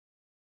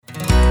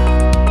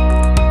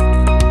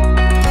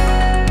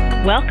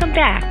Welcome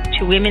back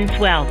to Women's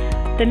Wealth,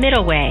 The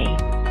Middle Way,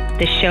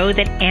 the show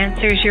that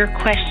answers your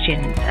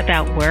questions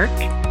about work,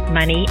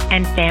 money,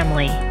 and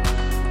family.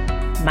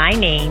 My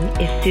name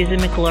is Susan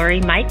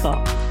McGlory Michael,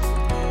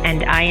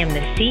 and I am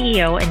the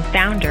CEO and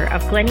founder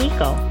of Glen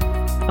Eagle,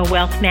 a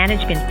wealth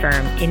management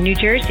firm in New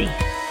Jersey.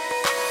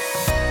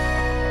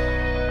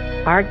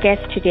 Our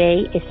guest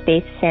today is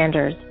Faith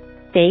Sanders.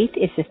 Faith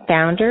is the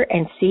founder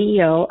and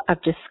CEO of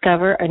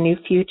Discover a New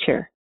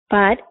Future.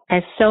 But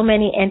as so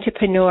many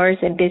entrepreneurs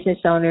and business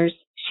owners,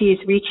 she is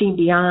reaching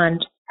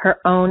beyond her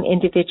own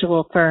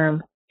individual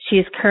firm. She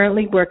is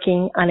currently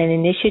working on an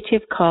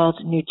initiative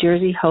called New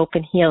Jersey Hope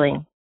and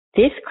Healing.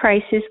 This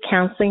crisis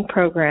counseling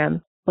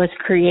program was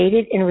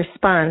created in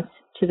response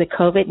to the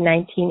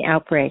COVID-19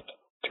 outbreak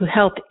to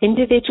help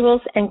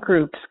individuals and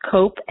groups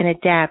cope and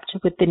adapt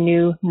with the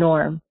new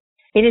norm.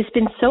 It has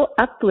been so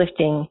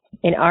uplifting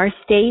in our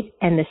state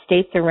and the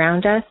states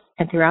around us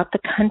and throughout the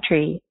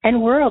country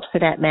and world for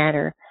that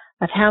matter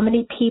of how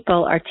many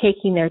people are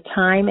taking their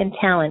time and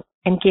talent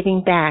and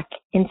giving back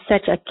in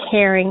such a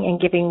caring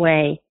and giving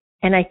way.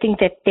 And I think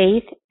that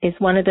Faith is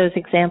one of those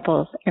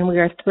examples, and we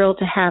are thrilled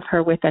to have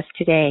her with us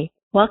today.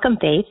 Welcome,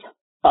 Faith.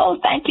 Oh,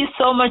 thank you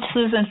so much,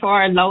 Susan,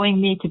 for allowing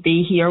me to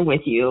be here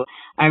with you.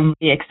 I'm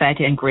really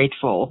excited and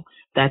grateful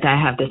that I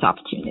have this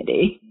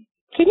opportunity.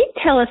 Can you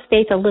tell us,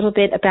 Faith, a little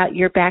bit about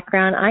your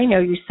background? I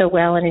know you so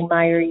well and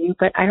admire you,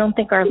 but I don't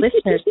think our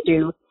listeners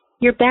do.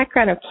 Your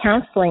background of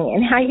counseling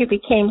and how you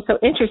became so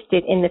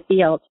interested in the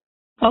field.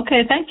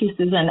 Okay, thank you,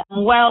 Susan.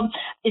 Well,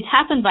 it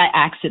happened by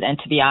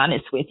accident, to be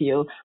honest with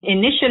you.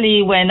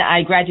 Initially, when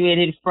I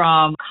graduated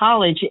from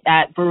college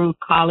at Baruch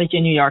College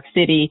in New York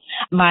City,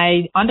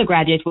 my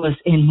undergraduate was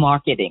in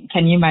marketing.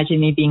 Can you imagine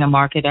me being a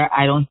marketer?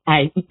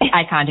 I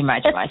can't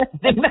imagine myself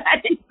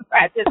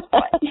at this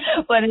point.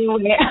 But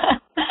anyway,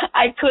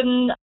 I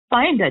couldn't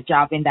find a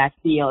job in that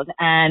field.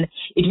 And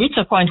it reached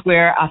a point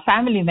where a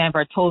family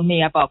member told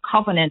me about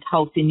Covenant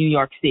House in New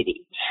York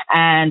City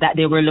and that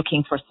they were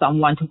looking for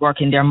someone to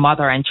work in their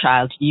mother and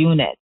child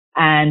unit.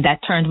 And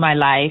that turned my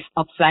life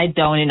upside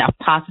down in a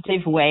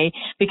positive way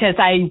because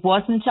I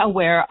wasn't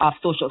aware of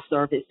social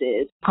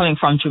services coming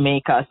from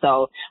Jamaica.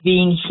 So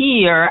being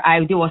here, I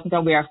wasn't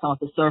aware of some of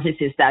the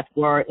services that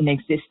were in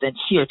existence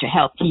here to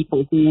help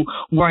people who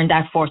weren't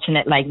that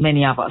fortunate like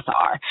many of us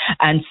are.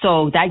 And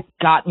so that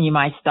got me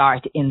my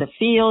start in the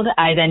field.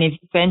 I then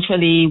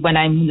eventually, when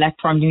I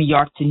left from New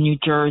York to New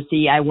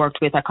Jersey, I worked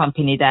with a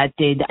company that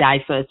did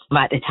DIFAs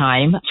at the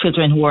time,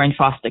 children who were in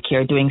foster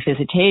care doing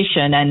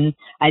visitation. And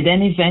I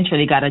then eventually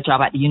got a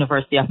job at the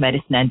University of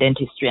Medicine and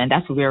Dentistry, and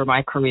that's where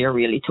my career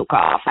really took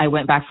off. I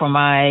went back for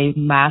my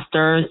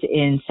master's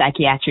in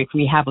psychiatric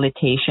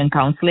rehabilitation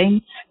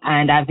counseling,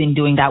 and I've been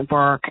doing that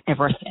work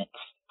ever since.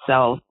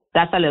 So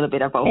that's a little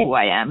bit about who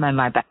I am and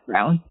my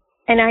background.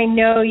 And I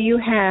know you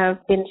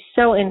have been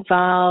so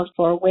involved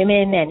for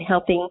women and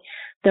helping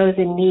those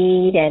in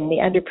need and the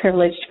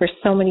underprivileged for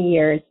so many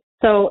years.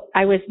 So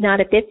I was not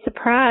a bit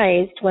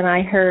surprised when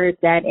I heard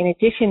that in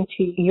addition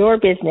to your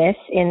business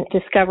in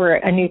Discover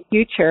a New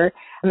Future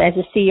as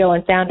a CEO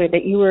and founder,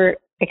 that you were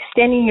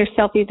extending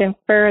yourself even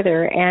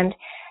further. And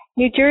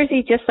New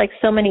Jersey, just like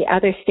so many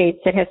other states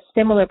that have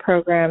similar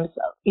programs,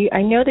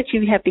 I know that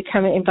you have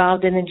become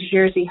involved in the New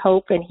Jersey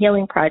Hope and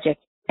Healing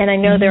Project. And I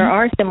know there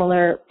are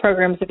similar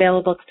programs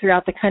available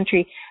throughout the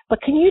country.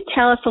 But can you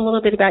tell us a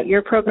little bit about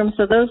your program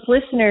so those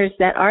listeners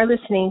that are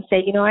listening say,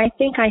 you know, I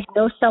think I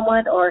know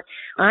someone, or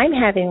I'm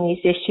having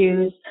these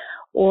issues,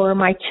 or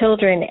my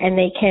children, and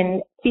they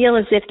can feel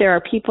as if there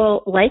are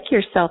people like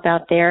yourself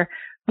out there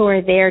who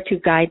are there to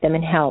guide them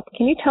and help.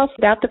 Can you tell us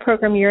about the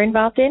program you're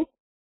involved in?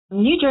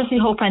 New Jersey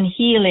Hope and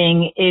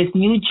Healing is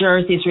New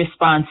Jersey's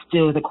response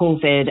to the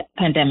COVID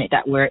pandemic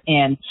that we're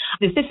in,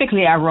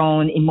 specifically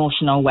around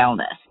emotional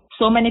wellness.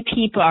 So many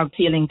people are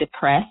feeling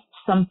depressed.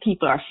 Some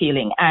people are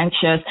feeling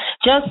anxious.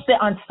 Just the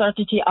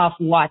uncertainty of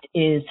what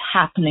is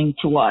happening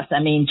to us.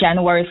 I mean,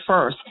 January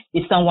 1st,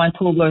 if someone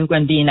told we're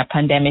going to be in a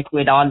pandemic,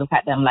 we'd all look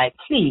at them like,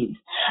 please.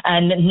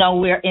 And now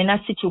we're in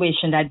a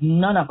situation that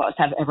none of us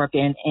have ever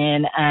been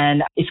in,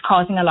 and it's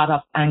causing a lot of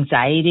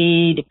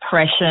anxiety,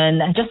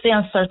 depression, and just the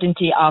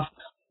uncertainty of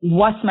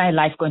what's my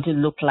life going to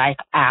look like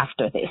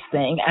after this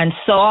thing. And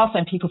so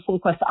often people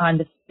focus on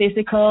the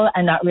physical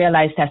and not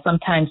realize that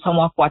sometimes some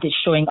of what is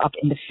showing up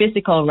in the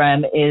physical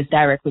realm is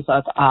direct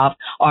result of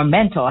our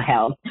mental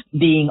health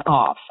being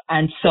off.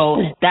 And so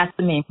that's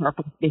the main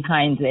purpose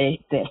behind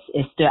this,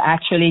 is to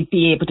actually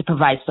be able to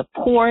provide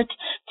support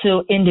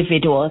to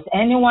individuals,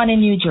 anyone in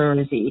New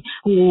Jersey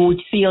who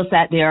feels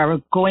that they are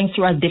going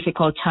through a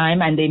difficult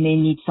time and they may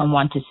need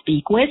someone to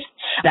speak with,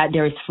 that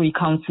there is free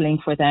counseling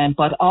for them.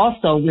 But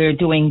also we're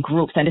doing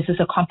groups, and this is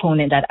a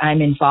component that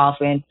I'm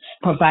involved in,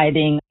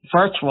 providing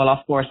virtual, of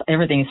course,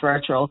 everything is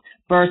virtual,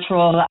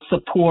 virtual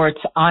support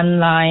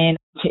online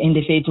to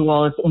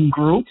individuals in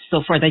groups.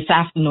 So for this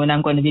afternoon,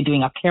 I'm going to be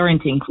doing a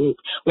parenting group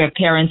where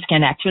parents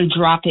can actually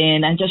drop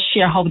in and just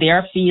share how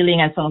they're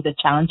feeling and some of the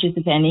challenges,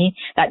 if any,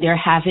 that they're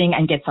having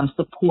and get some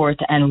support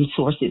and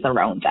resources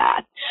around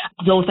that.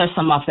 Those are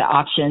some of the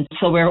options.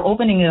 So we're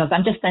opening those.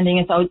 I'm just sending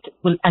it out.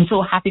 I'm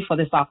so happy for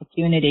this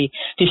opportunity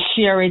to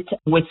share it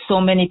with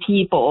so many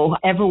people,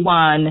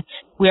 everyone.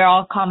 We're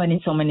all common in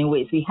so many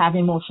ways. We have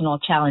emotional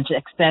challenges,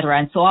 etc.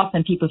 And so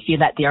often people feel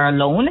that they're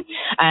alone.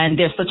 And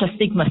there's such a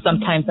stigma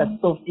sometimes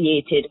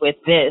associated with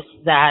this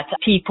that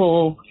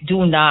people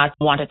do not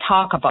want to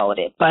talk about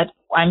it. But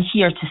I'm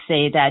here to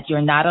say that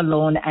you're not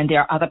alone and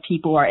there are other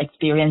people who are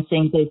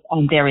experiencing this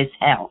and there is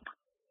help.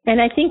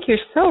 And I think you're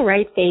so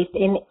right, Faith.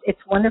 And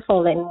it's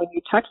wonderful. And when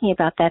you're talking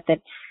about that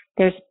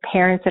there's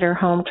parents that are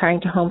home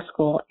trying to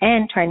homeschool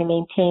and trying to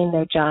maintain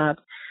their jobs.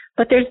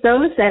 But there's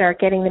those that are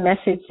getting the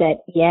message that,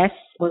 yes,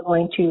 we're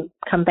going to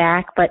come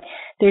back, but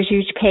there's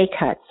huge pay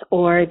cuts,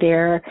 or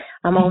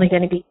I'm only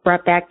going to be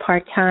brought back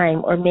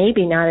part-time, or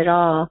maybe not at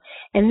all.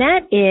 And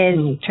that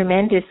is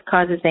tremendous,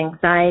 causes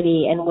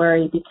anxiety and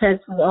worry, because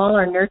we all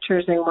are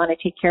nurturers and want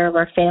to take care of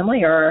our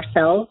family or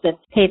ourselves and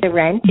pay the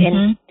rent.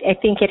 And I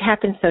think it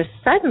happens so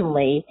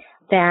suddenly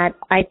that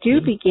I do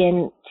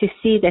begin to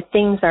see that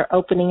things are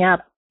opening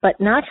up,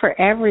 but not for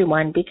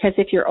everyone, because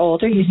if you're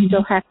older, you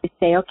still have to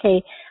say,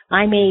 okay,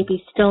 I may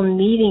be still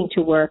needing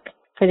to work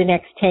for the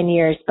next 10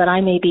 years, but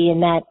I may be in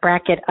that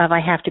bracket of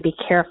I have to be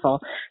careful.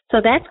 So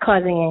that's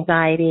causing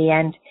anxiety.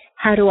 And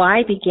how do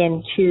I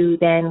begin to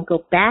then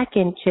go back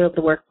into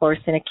the workforce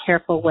in a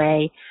careful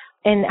way?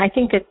 And I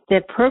think that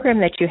the program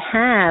that you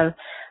have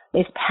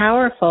is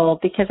powerful,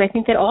 because I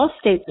think that all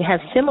states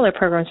have similar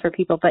programs for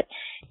people. But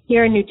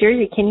here in New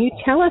Jersey, can you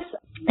tell us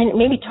and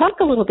maybe talk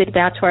a little bit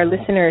about to our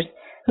listeners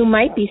who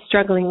might be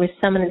struggling with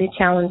some of the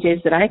challenges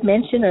that I've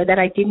mentioned or that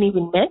I didn't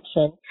even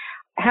mention?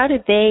 How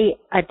did they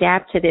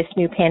adapt to this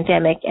new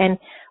pandemic? And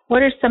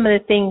what are some of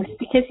the things?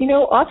 Because,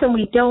 often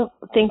we don't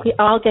think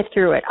I'll get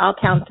through it. I'll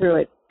count through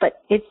it.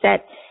 But it's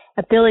that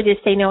ability to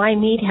say, no, I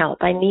need help.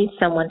 I need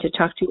someone to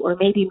talk to, or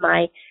maybe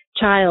my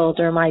child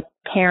or my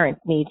parent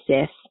needs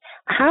this.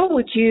 How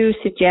would you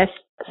suggest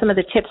some of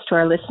the tips to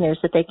our listeners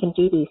that they can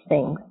do these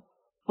things?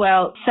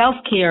 Well,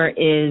 self-care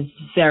is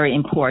very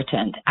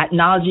important,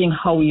 acknowledging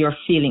how you're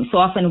feeling. So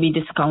often we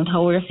discount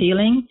how we're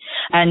feeling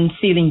and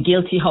feeling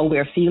guilty how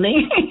we're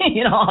feeling,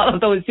 all of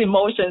those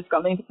emotions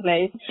come into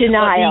play.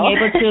 Denial.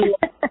 But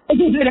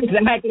being able to,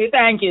 exactly,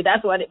 thank you.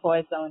 That's what it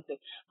boils down to.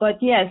 But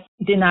yes,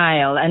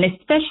 denial, and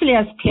especially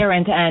as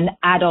parents and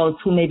adults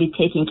who may be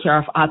taking care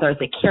of others,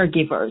 the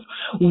caregivers,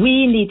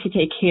 we need to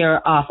take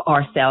care of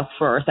ourselves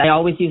first. I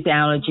always use the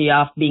analogy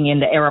of being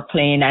in the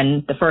airplane,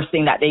 and the first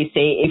thing that they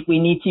say, if we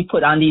need to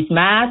put on these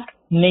masks,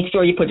 make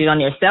sure you put it on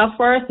yourself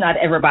first, not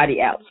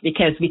everybody else,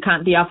 because we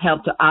can't be of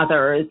help to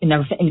others in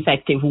an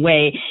effective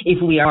way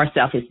if we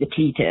ourselves is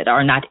depleted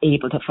or not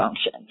able to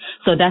function.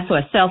 So that's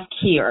what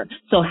self-care.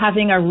 So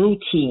having a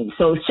routine.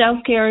 So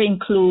self-care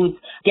includes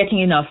getting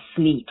enough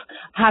sleep,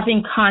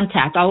 having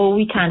contact. Although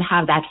we can't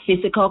have that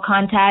physical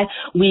contact,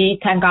 we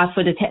thank God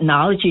for the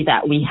technology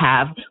that we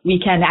have.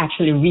 We can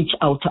actually reach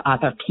out to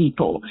other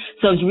people.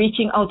 So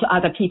reaching out to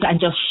other people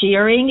and just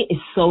sharing is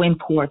so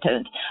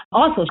important.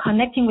 Also,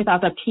 connecting with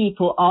other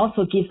people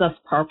also gives us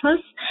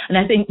purpose. And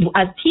I think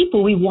as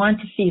people, we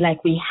want to feel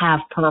like we have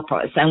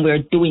purpose and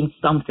we're doing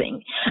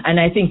something. And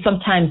I think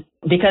sometimes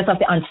because of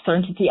the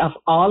uncertainty of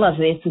all of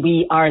this,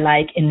 we are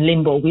like in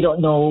limbo. We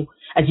don't know,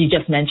 as you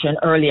just mentioned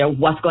earlier,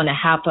 what's going to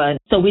happen.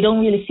 So we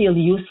don't really feel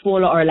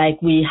useful or like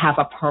we have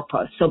a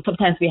purpose. So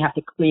sometimes we have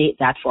to create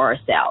that for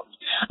ourselves.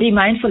 Be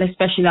mindful,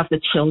 especially of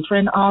the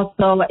children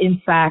also.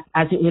 In fact,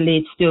 as it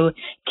relates to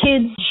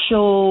kids,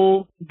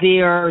 show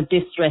their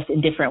distress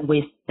in different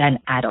ways than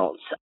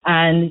adults.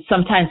 And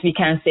sometimes we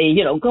can say,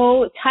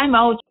 go time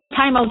out.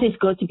 Time out is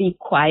good to be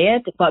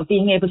quiet, but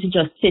being able to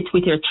just sit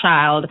with your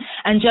child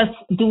and just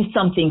do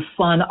something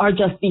fun, or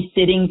just be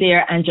sitting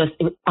there and just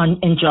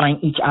enjoying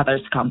each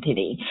other's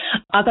company.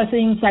 Other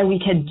things that we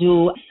can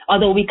do,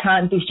 although we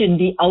shouldn't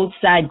be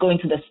outside going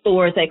to the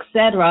stores,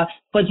 etc.,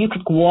 but you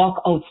could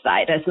walk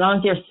outside as long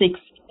as you're 6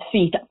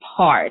 feet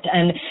apart.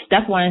 And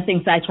that's one of the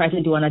things I try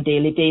to do on a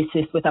daily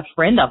basis with a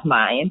friend of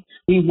mine.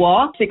 We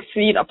walk 6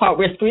 feet apart.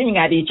 We're screaming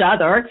at each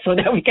other so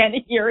that we can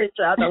hear each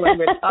other when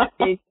we're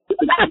talking.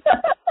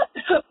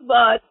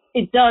 But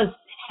it does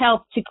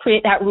help to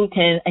create that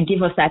routine and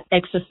give us that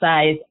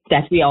exercise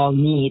that we all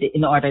need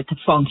in order to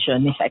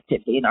function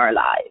effectively in our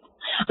lives.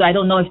 So I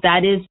don't know if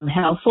that is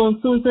helpful,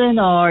 Susan,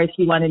 or if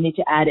you wanted me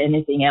to add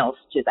anything else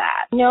to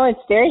that. No, it's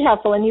very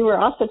helpful. And you were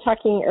also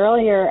talking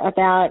earlier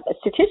about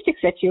statistics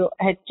that you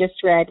had just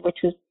read, which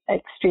was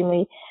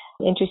extremely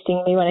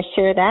interesting. We want to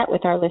share that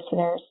with our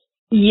listeners.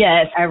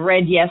 Yes, I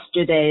read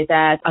yesterday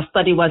that a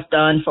study was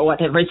done for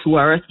whatever it's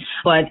worth,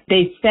 but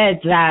they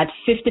said that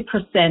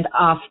 50%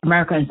 of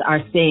Americans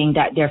are saying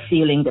that they're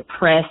feeling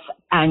depressed,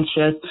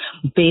 anxious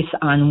based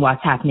on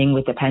what's happening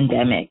with the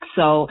pandemic.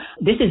 So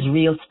this is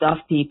real stuff,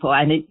 people,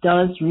 and it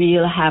does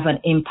really have an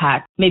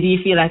impact. Maybe you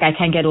feel like I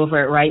can't get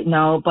over it right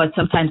now, but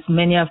sometimes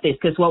many of this,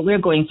 because what we're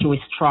going through is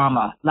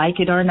trauma. Like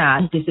it or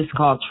not, this is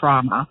called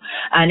trauma.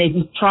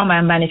 And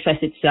trauma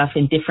manifests itself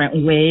in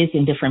different ways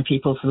in different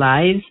people's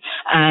lives.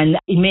 And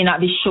it may not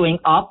be showing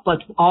up, but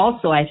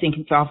also I think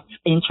it's of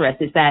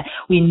interest is that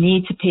we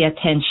need to pay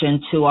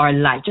attention to our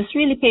life. Just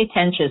really pay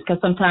attention,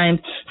 because sometimes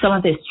some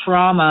of this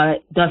trauma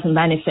doesn't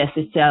manifest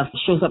itself,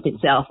 shows up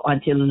itself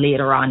until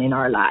later on in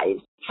our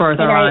lives.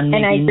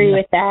 And I agree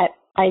with that.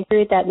 I agree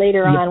with that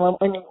later on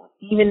when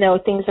even though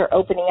things are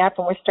opening up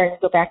and we're starting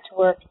to go back to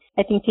work,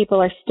 I think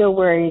people are still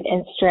worried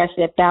and stressed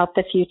about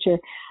the future.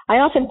 I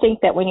often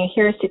think that when you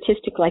hear a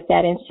statistic like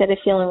that, instead of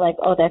feeling like,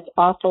 oh, that's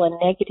awful and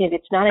negative,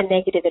 it's not a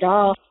negative at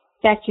all.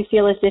 In fact, you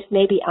feel as if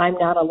maybe I'm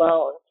not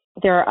alone.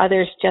 There are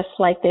others just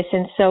like this,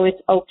 and so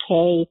it's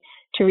okay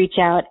to reach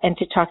out and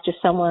to talk to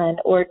someone,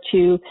 or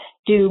to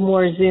do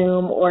more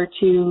Zoom, or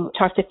to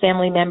talk to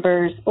family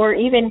members, or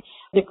even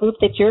the group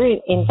that you're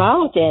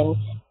involved in,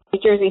 New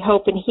Jersey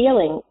Hope and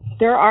Healing.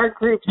 There are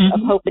groups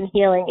of hope and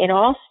healing in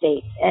all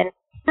states. And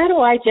how do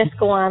I just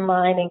go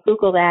online and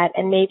Google that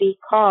and maybe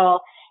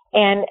call?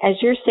 And as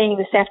you're saying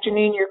this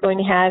afternoon, you're going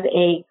to have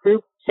a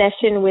group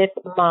session with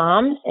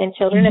moms and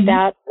children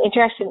about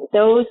interaction.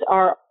 Those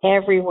are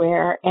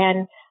everywhere.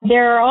 And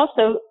there are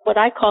also what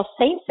I call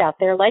saints out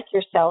there like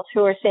yourselves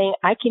who are saying,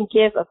 I can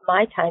give of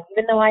my time.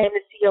 Even though I am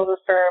the CEO of a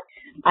firm,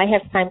 I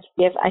have time to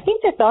give. I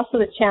think that's also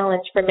the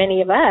challenge for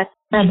many of us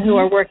who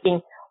are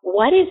working.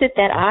 What is it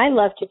that I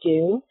love to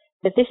do,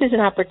 that this is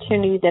an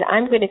opportunity that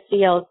I'm going to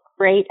feel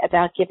great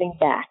about giving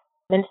back?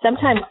 And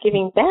sometimes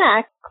giving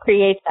back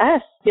creates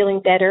us feeling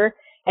better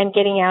and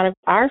getting out of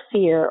our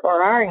fear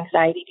or our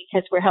anxiety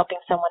because we're helping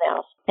someone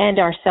else and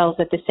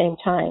ourselves at the same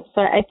time.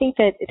 So I think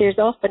that there's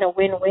often a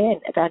win-win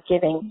about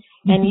giving.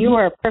 And you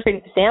are a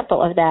perfect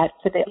example of that.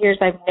 For the years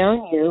I've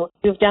known you,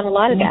 you've done a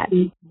lot of that.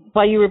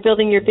 While you were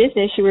building your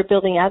business, you were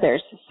building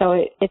others.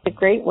 So it's a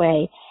great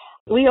way.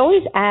 We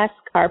always ask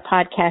our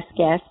podcast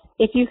guests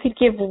if you could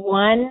give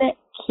one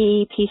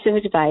key piece of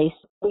advice.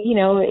 You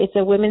know, it's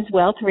a Women's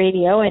Wealth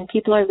Radio, and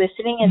people are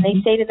listening, and they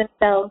say to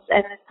themselves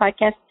and this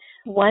podcast,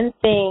 one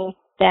thing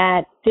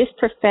that this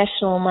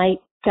professional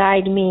might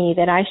guide me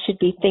that I should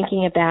be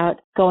thinking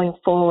about going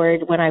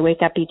forward when I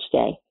wake up each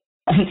day.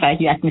 In fact,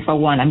 you asked me for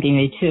one. I'm giving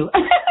you two.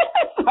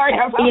 Sorry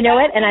about You know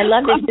what? And I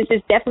love this. This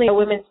is definitely a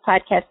women's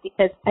podcast,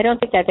 because I don't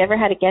think I've ever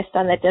had a guest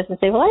on that doesn't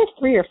say, well, I have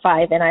 3 or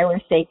 5. And I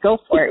always say, go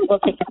for it. We'll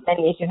take as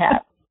many as you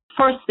have.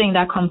 First thing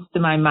that comes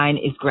to my mind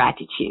is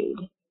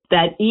gratitude.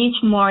 That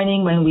each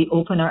morning when we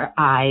open our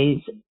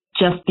eyes,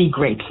 just be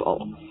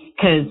grateful.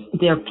 Because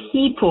there are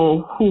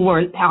people who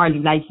are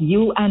like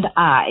you and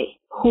I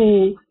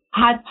who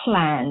had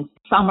plans.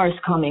 Summer's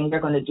coming.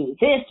 We're going to do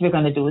this. We're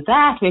going to do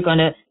that.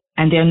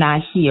 And they're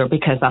not here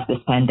because of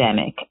this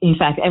pandemic. In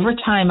fact, every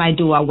time I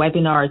do a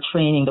webinar or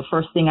training, the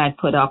first thing I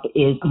put up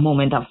is a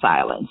moment of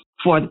silence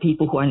for the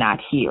people who are not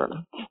here,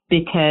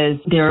 because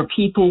there are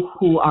people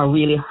who are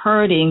really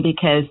hurting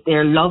because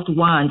their loved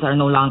ones are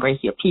no longer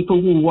here,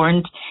 people who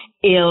weren't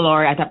ill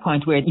or at a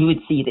point where you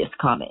would see this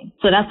coming.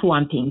 So that's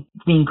one thing,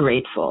 being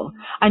grateful.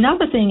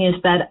 Another thing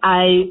is that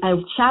I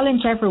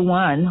challenge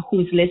everyone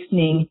who's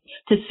listening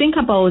to think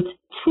about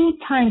 2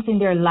 times in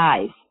their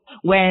life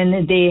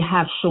when they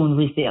have shown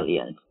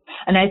resilience.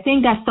 And I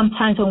think that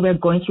sometimes when we're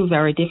going through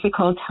very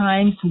difficult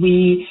times,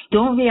 we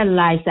don't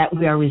realize that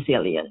we are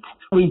resilient.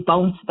 We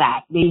bounce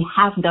back. We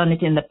have done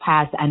it in the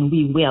past, and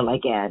we will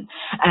again.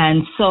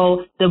 And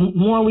so the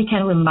more we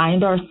can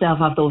remind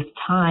ourselves of those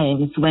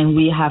times when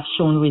we have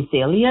shown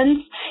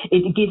resilience,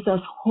 it gives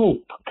us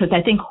hope, because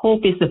I think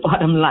hope is the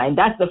bottom line.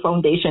 That's the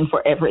foundation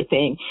for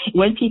everything.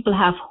 When people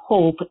have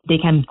hope, they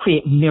can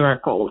create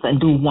miracles and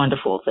do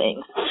wonderful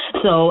things.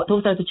 So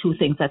those are the 2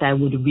 things that I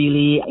would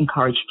really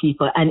encourage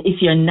people. And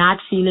if you're not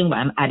feeling,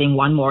 I'm adding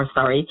one more,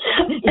 sorry.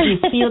 If you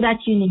feel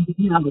that you need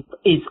help,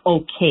 it's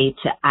okay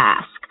to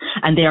ask.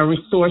 And there are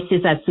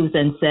resources, as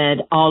Susan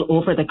said, all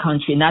over the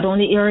country, not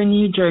only here in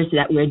New Jersey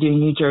that we're doing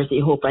New Jersey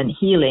Hope and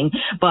Healing,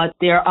 but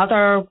there are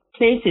other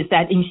places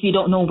that if you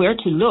don't know where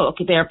to look,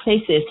 there are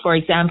places, for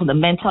example, the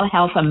Mental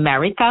Health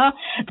America,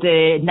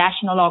 the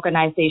National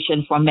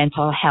Organization for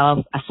Mental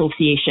Health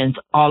Associations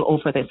all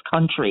over this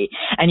country.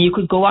 And you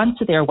could go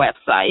onto their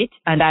website,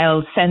 and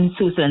I'll send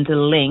Susan the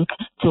link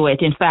to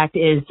it. In fact,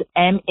 it's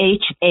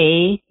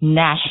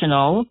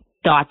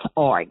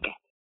mhanational.org.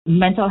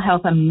 Mental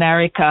Health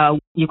America,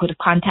 you could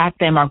contact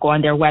them or go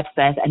on their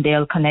website, and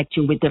they'll connect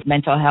you with the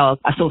mental health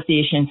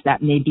associations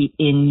that may be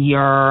in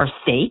your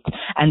state,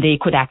 and they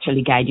could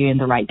actually guide you in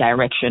the right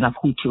direction of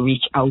who to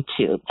reach out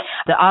to.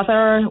 The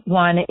other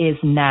one is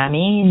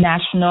NAMI,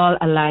 National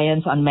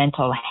Alliance on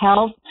Mental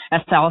Health.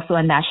 That's also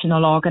a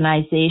national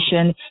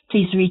organization.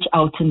 Please reach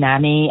out to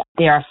NAMI.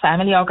 They are a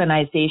family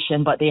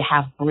organization, but they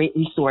have great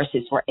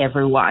resources for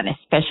everyone,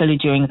 especially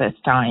during this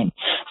time.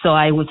 So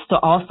I would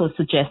also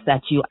suggest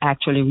that you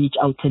actually reach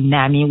out to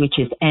NAMI, which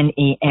is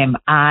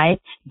NAMI.org.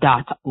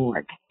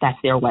 That's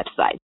their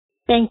website.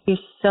 Thank you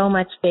so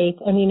much, Faith.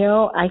 And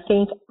I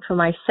think for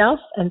myself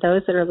and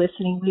those that are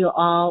listening, we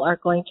all are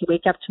going to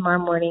wake up tomorrow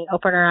morning,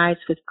 open our eyes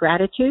with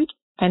gratitude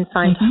and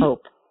find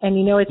hope. And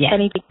it's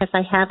funny because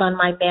I have on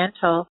my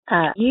mantle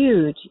a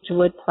huge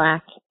wood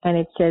plaque, and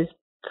it says,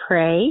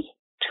 pray,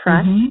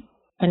 trust,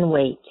 and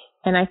wait.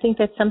 And I think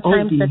that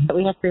sometimes that's what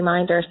we have to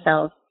remind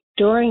ourselves.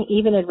 During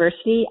even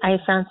adversity, I have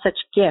found such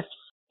gifts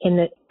in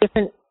the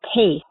different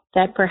pace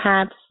that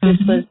perhaps this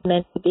was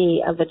meant to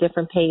be of a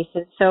different pace.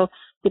 And so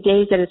the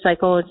days that it's like,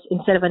 it's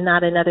instead of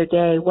not another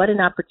day, what an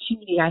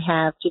opportunity I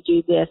have to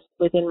do this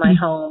within my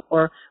home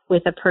or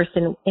with a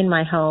person in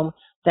my home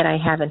that I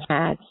haven't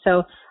had.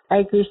 So I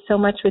agree so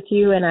much with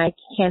you, and I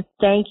can't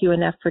thank you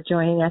enough for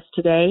joining us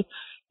today,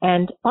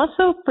 and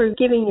also for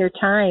giving your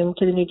time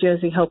to the New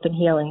Jersey Hope and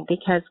Healing,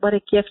 because what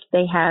a gift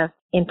they have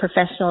in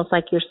professionals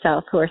like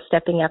yourself who are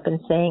stepping up and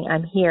saying,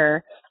 I'm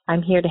here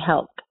to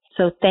help.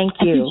 So thank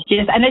you.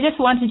 Yes, and I just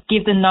wanted to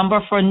give the number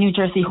for New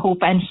Jersey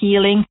Hope and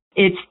Healing.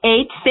 It's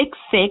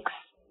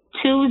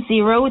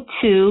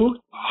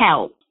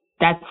 866-202-HELP.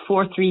 That's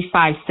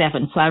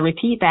 4357. So I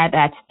repeat that.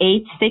 That's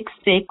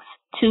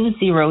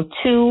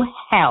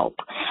 866-202-HELP.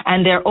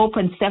 And they're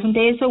open 7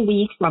 days a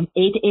week from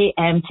 8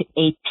 a.m. to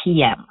 8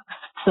 p.m.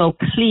 So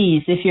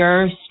please, if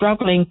you're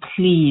struggling,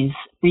 please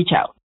reach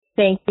out.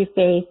 Thank you,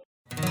 Faith.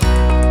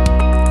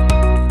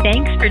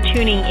 Thanks for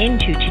tuning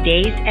into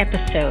today's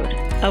episode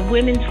of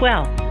Women's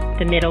Wealth,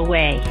 The Middle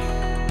Way.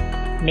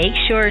 Make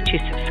sure to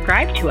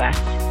subscribe to us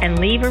and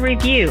leave a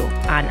review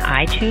on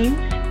iTunes,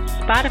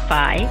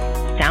 Spotify,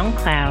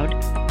 SoundCloud,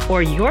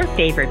 or your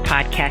favorite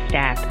podcast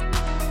app.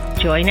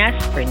 Join us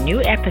for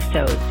new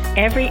episodes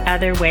every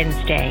other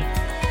Wednesday.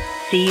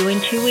 See you in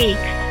 2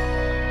 weeks.